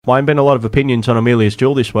Wayne, been a lot of opinions on Amelia's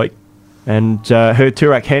Jewel this week, and her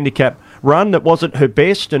Toorak handicap run that wasn't her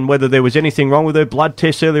best, and whether there was anything wrong with her blood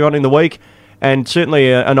tests earlier on in the week, and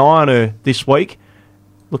certainly an eye on her this week.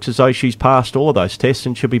 Looks as though she's passed all of those tests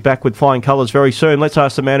and she'll be back with flying colours very soon. Let's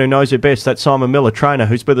ask the man who knows her best. That's Simon Miller, trainer,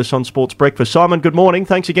 who's with us on Sports Breakfast. Simon, good morning.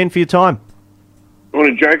 Thanks again for your time.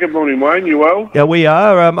 Morning, Jacob. Morning, Wayne. You well? Yeah, we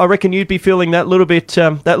are. I reckon you'd be feeling that little bit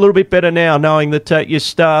better now, knowing that your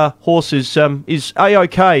star horse is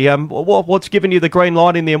A-OK. What's given you the green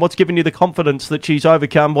light in there, and what's given you the confidence that she's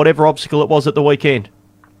overcome whatever obstacle it was at the weekend?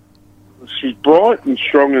 She's bright and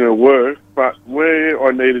strong in her work, but where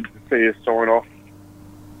I needed to see her sign off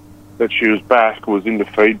that she was back was in the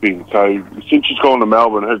feed bin. So since she's gone to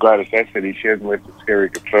Melbourne, her greatest asset is she hasn't left the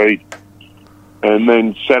Skerrick feed. And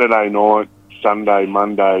then Saturday night, Sunday,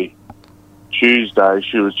 Monday, Tuesday,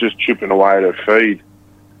 she was just chipping away at her feed.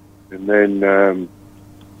 And then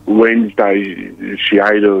Wednesday, she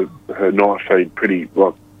ate her night feed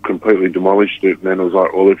completely demolished it. And then I was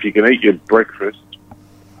like, well, if you can eat your breakfast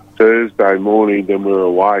Thursday morning, then we're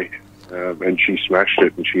away. And she smashed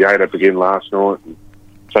it, and she ate up again last night. And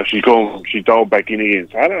so she doled back in again.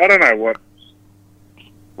 So I don't know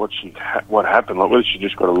what happened. Like whether she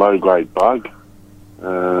just got a low grade bug.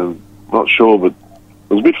 Not sure, but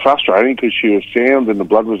it was a bit frustrating because she was sound and the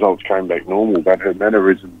blood results came back normal, but her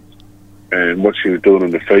mannerisms and what she was doing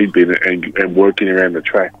in the feed bin and working around the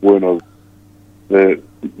track weren't of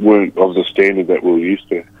the standard that we were used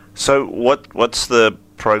to. So what's the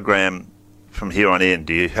program from here on in?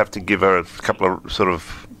 Do you have to give her a couple of sort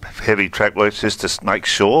of heavy track works just to make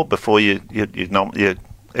sure before you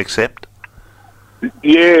accept?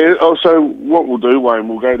 Yeah. Also, what we'll do, Wayne,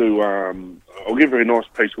 we'll go to. I'll give her a nice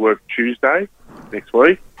piece of work Tuesday next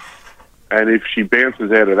week, and if she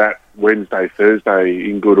bounces out of that Wednesday, Thursday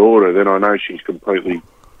in good order, then I know she's completely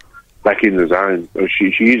back in the zone. She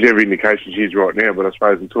is every indication she is right now, but I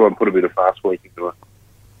suppose until I put a bit of fast work into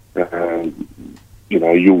her,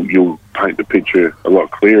 you'll paint the picture a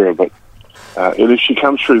lot clearer. But and if she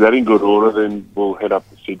comes through that in good order, then we'll head up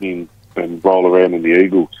to Sydney and roll around in the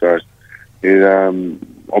Eagle. So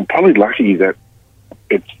I'm probably lucky that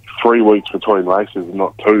it's 3 weeks between races and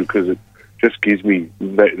not 2, because it just gives me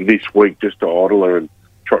this week just to idle her and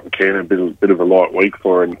trot and can a bit of a light week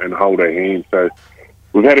for her and hold her hand. So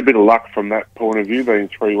we've had a bit of luck from that point of view, being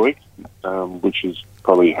 3 weeks, which has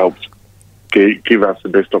probably helped give us the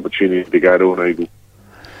best opportunity to go to an Eagle.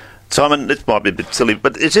 Simon, this might be a bit silly,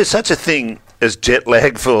 but is there such a thing as jet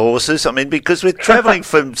lag for horses? I mean, because we're travelling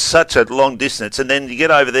from such a long distance, and then you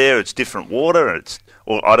get over there, it's different water,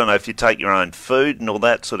 or I don't know if you take your own food and all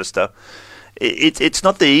that sort of stuff. It's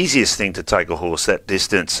not the easiest thing to take a horse that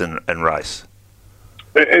distance and race.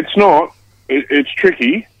 It's not. It's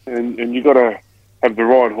tricky, and you've got to have the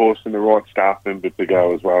right horse and the right staff member to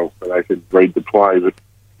go as well, so they can read the play. But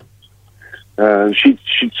she'd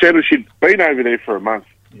settled. She'd been over there for a month.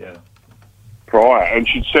 Yeah. Prior, and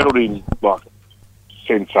she'd settled in like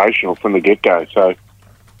sensational from the get-go. So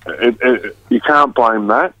you can't blame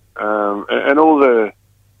that. And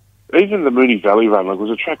even the Moonee Valley run, it was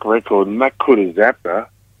a track record, and that could have zapped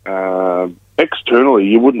her. Externally,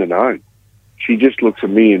 you wouldn't have known. She just looks $1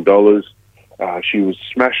 million. She was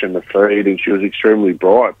smashing the feed, and she was extremely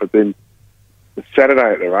bright. But then the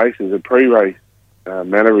Saturday at the races, the pre-race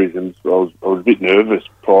mannerisms, I was a bit nervous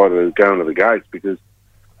prior to going to the gates because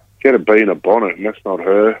she had a bee in a bonnet, and that's not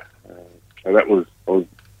her. So that was,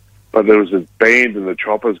 but there was a band and the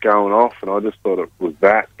choppers going off, and I just thought it was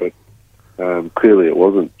that, but clearly it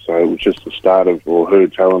wasn't. So it was just the start of her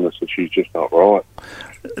telling us that she's just not right.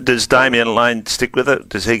 Does Damien Lane stick with it?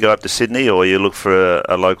 Does he go up to Sydney, or you look for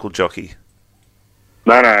a local jockey?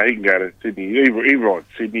 No, he can go to Sydney. He rides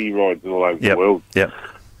Sydney. He rides all over the world. Yeah.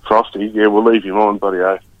 Frosty, we'll leave him on, buddy.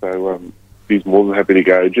 So he's more than happy to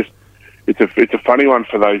go. It's a funny one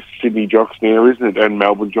for those Sydney jocks now, isn't it? And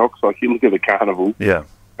Melbourne jocks. Like you look at the carnival. Yeah.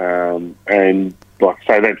 And like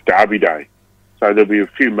say that's Derby Day. So there'll be a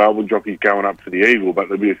few Melbourne jockeys going up for the Eagle, but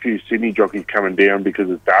there'll be a few Sydney jockeys coming down because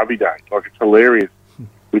it's Derby Day. Like it's hilarious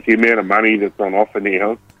with the amount of money that's on offer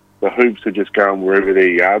now. The hoops are just going wherever their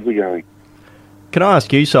yards are going. Can I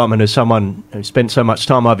ask you, Simon, as someone who spent so much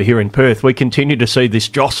time over here in Perth, we continue to see this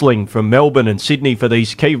jostling from Melbourne and Sydney for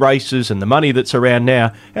these key races and the money that's around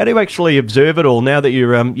now. How do you actually observe it all now that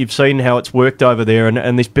you've seen how it's worked over there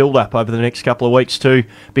and this build-up over the next couple of weeks to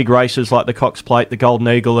big races like the Cox Plate, the Golden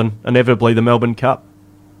Eagle and inevitably the Melbourne Cup?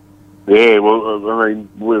 Yeah, well, I mean,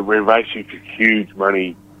 we're racing for huge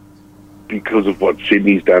money because of what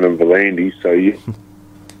Sydney's done in Volandis, so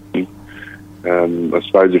I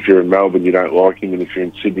suppose if you're in Melbourne, you don't like him, and if you're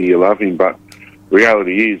in Sydney, you love him. But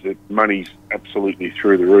reality is that money's absolutely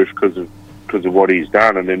through the roof because of what he's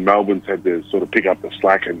done, and then Melbourne's had to sort of pick up the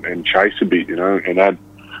slack and chase a bit, and add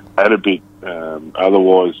a bit.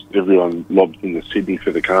 Otherwise, everyone lobs into Sydney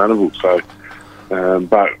for the carnival. So,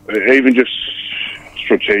 but even just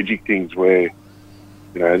strategic things where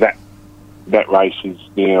that race is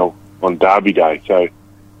now on Derby Day, so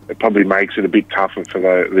it probably makes it a bit tougher for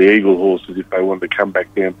the Eagle horses if they want to come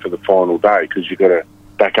back down for the final day, because you've got to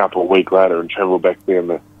back up a week later and travel back down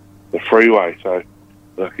the freeway. So,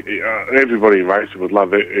 look, everybody in racing would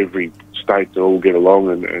love every state to all get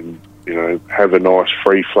along and have a nice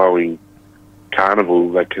free-flowing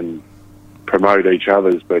carnival that can promote each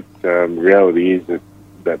other's. But the reality is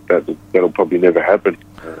that'll probably never happen.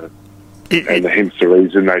 And hence the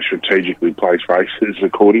reason they strategically place races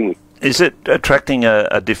accordingly. Is it attracting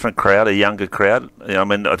a different crowd, a younger crowd? I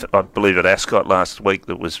mean, I believe at Ascot last week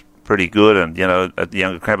that was pretty good, and at the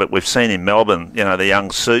younger crowd. But we've seen in Melbourne, the young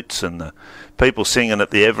suits and the people singing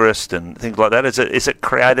at the Everest and things like that. Is it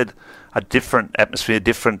created a different atmosphere,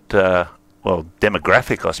 different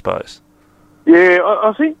demographic, I suppose? Yeah,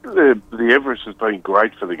 I think the Everest has been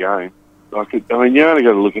great for the game. You only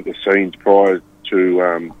got to look at the scenes prior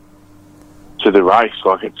to the race.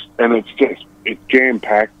 It's jam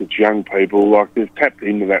packed. It's young people. They've tapped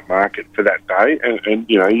into that market for that day, and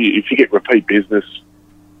if you get repeat business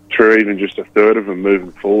through even just a third of them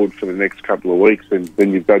moving forward for the next couple of weeks, then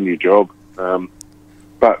you've done your job.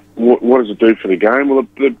 But what does it do for the game? Well,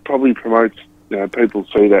 it probably promotes. People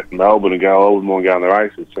see that in Melbourne and go, "Oh, I wouldn't want to go on the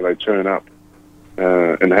races," so they turn up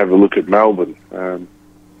and have a look at Melbourne.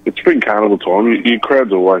 It's spring carnival time. Your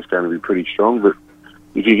crowd's always going to be pretty strong, but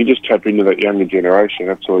if you can just tap into that younger generation,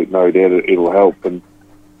 absolutely no doubt it'll help. And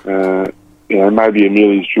maybe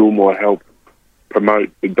Amelia's Jewel might help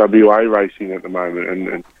promote the WA racing at the moment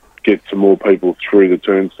and get some more people through the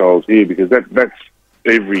turnstiles here, because that's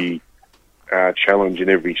every challenge in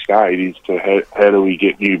every state is to how do we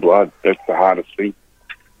get new blood? That's the hardest thing.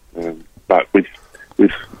 But with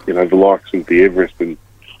the likes of the Everest and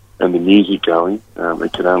the music going,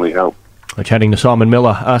 it can only help. We're chatting to Simon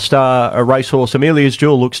Miller. Star racehorse Amelia's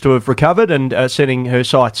Jewel looks to have recovered and setting her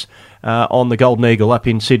sights on the Golden Eagle up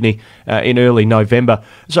in Sydney in early November.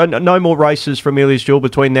 So no more races for Amelia's Jewel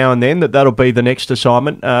between now and then. That'll be the next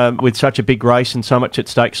assignment with such a big race and so much at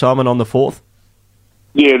stake, Simon, on the 4th.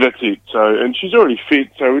 Yeah, that's it. So, and she's already fit,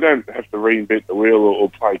 so we don't have to reinvent the wheel or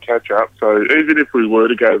play catch-up. So even if we were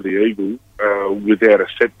to go to the Eagle without a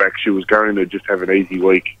setback, she was going to just have an easy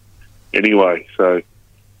week anyway. So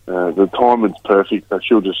the timing's perfect. So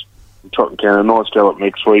she'll just trot and count a nice gallop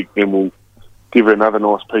next week, then we'll give her another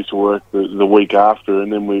nice piece of work the week after,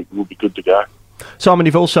 and then we'll be good to go. Simon,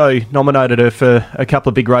 you've also nominated her for a couple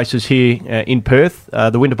of big races here in Perth,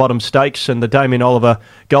 the Winterbottom Stakes and the Damien Oliver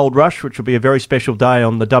Gold Rush, which will be a very special day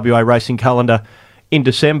on the WA racing calendar in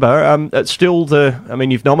December.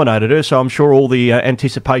 You've nominated her, so I'm sure all the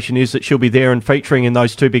anticipation is that she'll be there and featuring in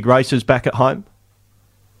those two big races back at home.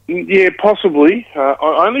 Yeah, possibly.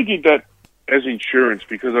 I only did that as insurance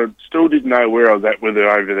because I still didn't know where I was at with her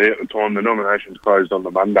over there at the time. The nominations closed on the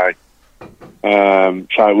Monday.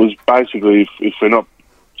 So it was basically, if we're not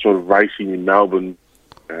sort of racing in Melbourne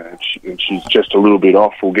and she's just a little bit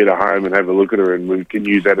off, we'll get her home and have a look at her, and we can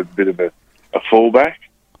use that as a bit of a fallback.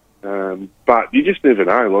 But you just never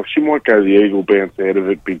know. Like, she might go to the Eagle, bounce out of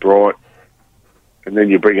it, be bright, and then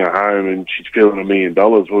you bring her home and she's feeling $1 million.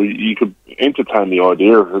 Well, you could entertain the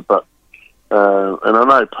idea of it, but and I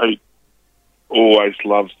know Pete always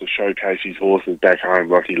loves to showcase his horses back home,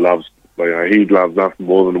 like he loves. He'd love nothing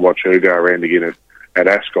more than to watch her go around again at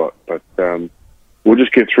Ascot. But we'll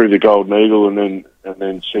just get through the Golden Eagle and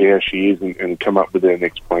then see how she is and come up with our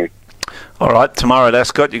next plan. All right, tomorrow at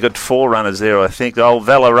Ascot, you've got 4 runners there, I think. Old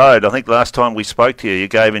Valor Road, I think last time we spoke to you, you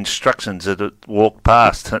gave instructions that it walked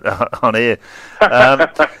past on air.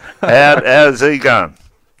 How's he going?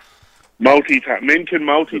 Multitask. Men can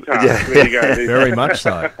multitask. Yeah. There you go. Very much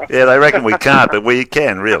so. Yeah, they reckon we can't, but we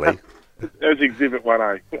can, really. That's Exhibit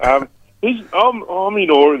 1A. I'm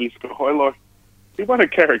in awe of this guy. Like, he won a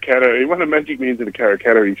Karrakatta. He won a Magic Millions in a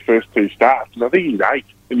Karrakatta his first 2 starts, and I think he's 8,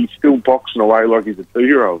 and he's still boxing away like he's a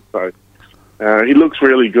 2-year-old. So he looks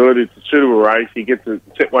really good. It's a suitable race. He gets the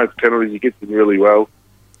set weights penalties. He gets them really well.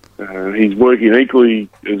 He's working equally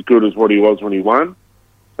as good as what he was when he won.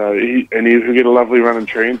 So he'll get a lovely run in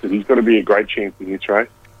transit. He's got to be a great chance in this race.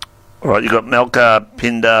 All right, you've got Melka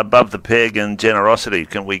pinned above the peg and Generosity.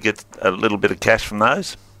 Can we get a little bit of cash from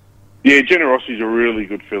those? Yeah, Generosity's a really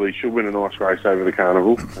good filly. She'll win a nice race over the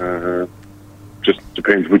carnival. Just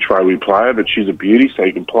depends which way we play her, but she's a beauty, so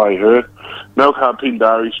you can play her. Melka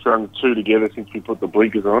Pindari strung 2 together since we put the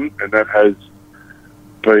blinkers on, and that has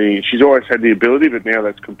she's always had the ability, but now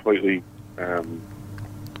that's completely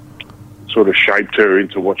sort of shaped her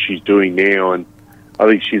into what she's doing now, and I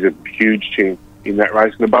think she's a huge chance in that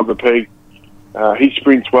race. And above the peak, he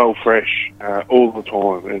sprints well fresh all the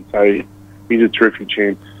time, and so he's a terrific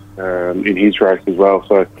chance in his race as well.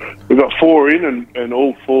 So we've got 4 in, and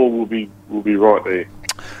all 4 will be right there.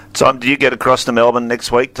 Tom, do you get across to Melbourne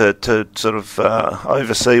next week to sort of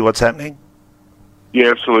oversee what's happening?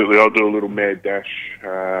 Yeah, absolutely. I'll do a little mad dash.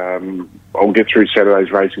 I'll get through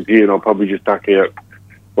Saturday's races here, and I'll probably just duck out,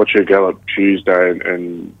 watch her gallop Tuesday,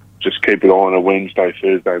 and just keep it on a Wednesday,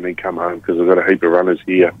 Thursday, and then come home, because I've got a heap of runners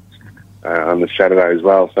here on the Saturday as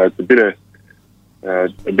well. So it's a bit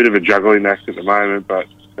of a juggling act at the moment, but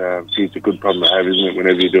it's a good problem to have, isn't it,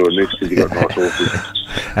 whenever you're doing this, because you've got nice horses.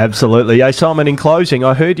 Absolutely. Hey, Simon, in closing,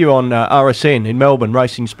 I heard you on RSN in Melbourne,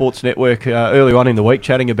 Racing Sports Network, earlier on in the week,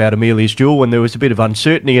 chatting about Amelia's Jewel when there was a bit of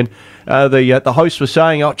uncertainty, and the host was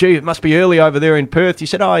saying, "Oh, gee, it must be early over there in Perth." You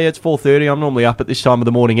said, "Oh, yeah, it's 4:30. I'm normally up at this time of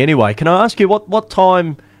the morning anyway." Can I ask you, what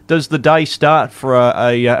time does the day start for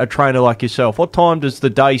a trainer like yourself? What time does the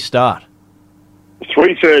day start?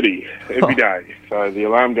 3:30 every day. So the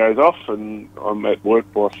alarm goes off, and I'm at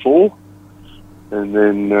work by 4. And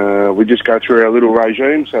then we just go through our little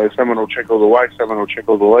regime. So someone will check all the weight, someone will check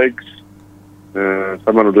all the legs,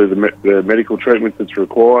 someone will do the medical treatment that's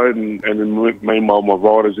required, and then meanwhile my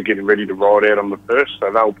riders are getting ready to ride out on the first.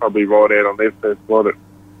 So they'll probably ride out on their first ride at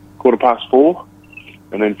 4:15,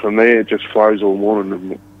 and then from there it just flows all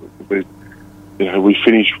morning. And we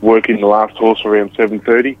finish working the last horse around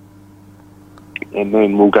 7:30, and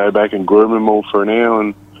then we'll go back and groom them all for an hour,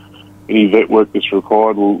 and any vet work that's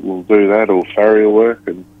required, we'll do that, or farrier work,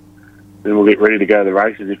 and then we'll get ready to go to the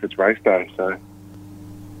races if it's race day.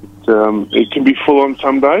 So it can be full on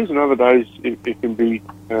some days, and other days it can be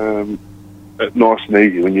nice and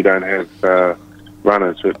easy when you don't have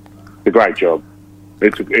runners. But it's a great job.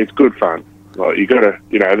 It's good fun. Like, you got to,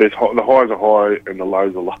 the highs are high and the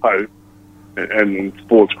lows are low, and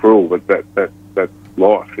sport's cruel, but that's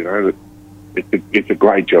life. It's a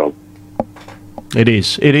great job. It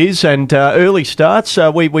is, and early starts.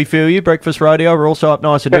 We feel you. Breakfast radio. We're also up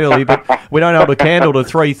nice and early, but we don't hold a candle to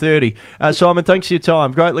 3:30. Simon, thanks for your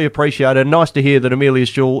time. Greatly appreciated. And nice to hear that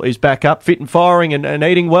Amelia's Jewel is back up, fit and firing, and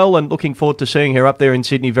eating well. And looking forward to seeing her up there in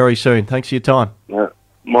Sydney very soon. Thanks for your time.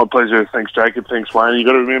 My pleasure. Thanks, Jacob. Thanks, Wayne. You've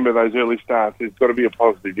got to remember those early starts. It's got to be a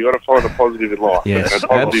positive. You've got to find a positive in life. Yes, and a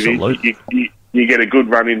positive absolutely. You get a good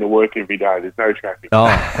run into work every day. There's no traffic. Oh,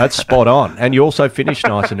 that's spot on. And you also finish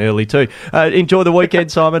nice and early too. Enjoy the weekend,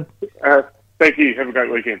 Simon. Thank you. Have a great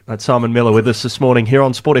weekend. That's Simon Miller with us this morning here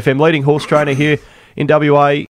on Sport FM, leading horse trainer here in WA.